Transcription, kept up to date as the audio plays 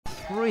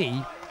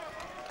3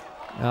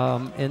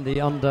 in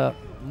the under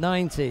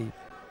 90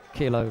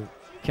 kilo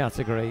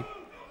category.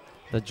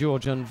 The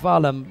Georgian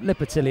Varlam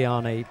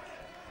LIPARTELIANI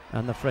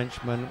and the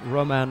Frenchman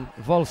Roman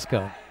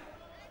WOLSKA.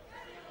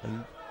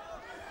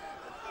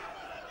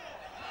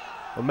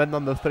 On men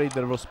number 3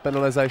 there was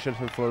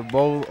penalization for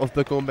both of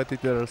the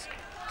competitors,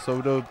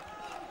 so the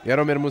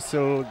Jaromír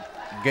Musil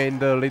gained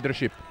the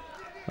leadership.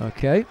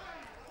 Okay.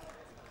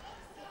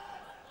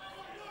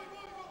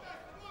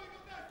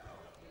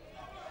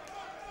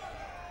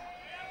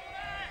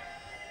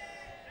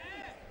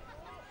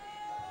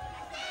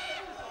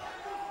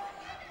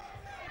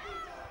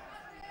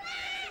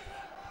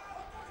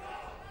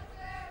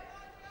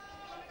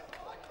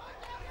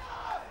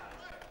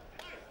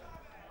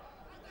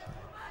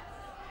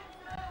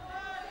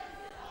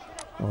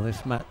 Well,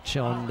 this match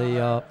on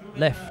the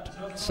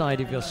left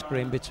side of your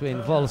screen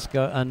between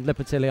WOLSKA and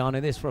LIPARTELIANI,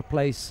 this for a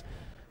place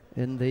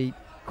in the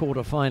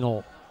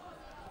quarter-final.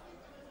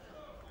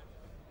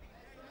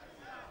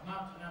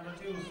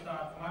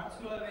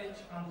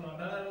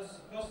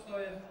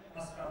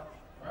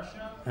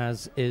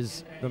 As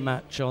is the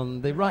match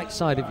on the right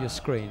side of your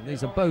screen.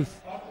 These are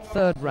both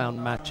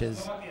third-round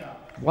matches,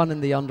 one in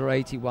the under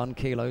 81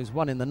 kilos,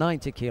 one in the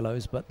 90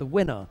 kilos, but the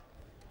winner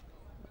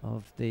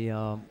of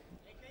the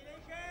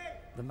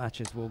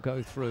matches will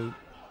go through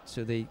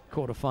to the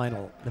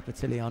quarter-final.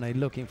 LIPARTELIANI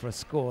looking for a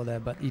score there,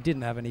 but he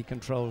didn't have any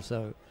control,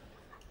 so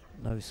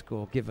no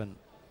score given.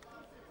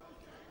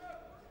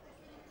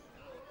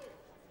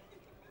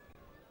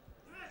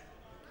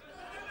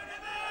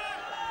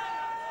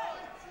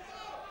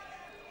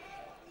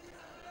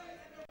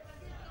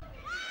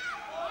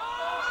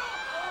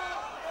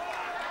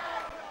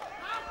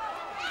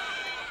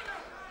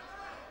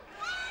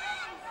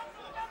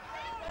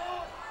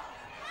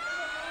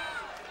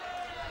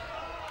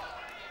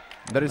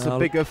 There is a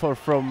big effort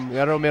from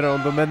Jaromír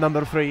on the man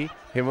number 3.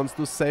 He wants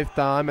to save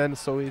time, and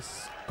so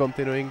he's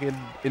continuing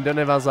in the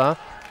Nevaza.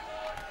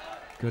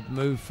 Good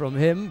move from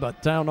him,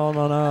 but down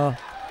on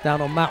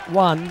mat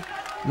 1,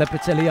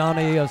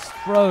 LIPARTELIANI has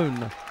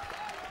thrown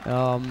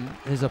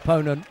his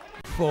opponent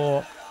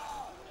for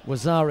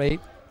Wazari,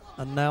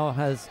 and now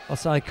has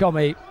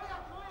Osaikomi.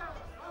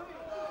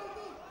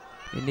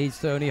 He needs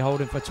to only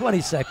hold him for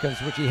 20 seconds,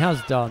 which he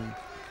has done.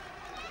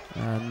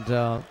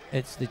 And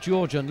it's the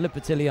Georgian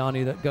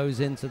LIPARTELIANI that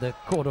goes into the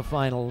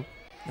quarter-final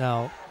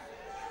now.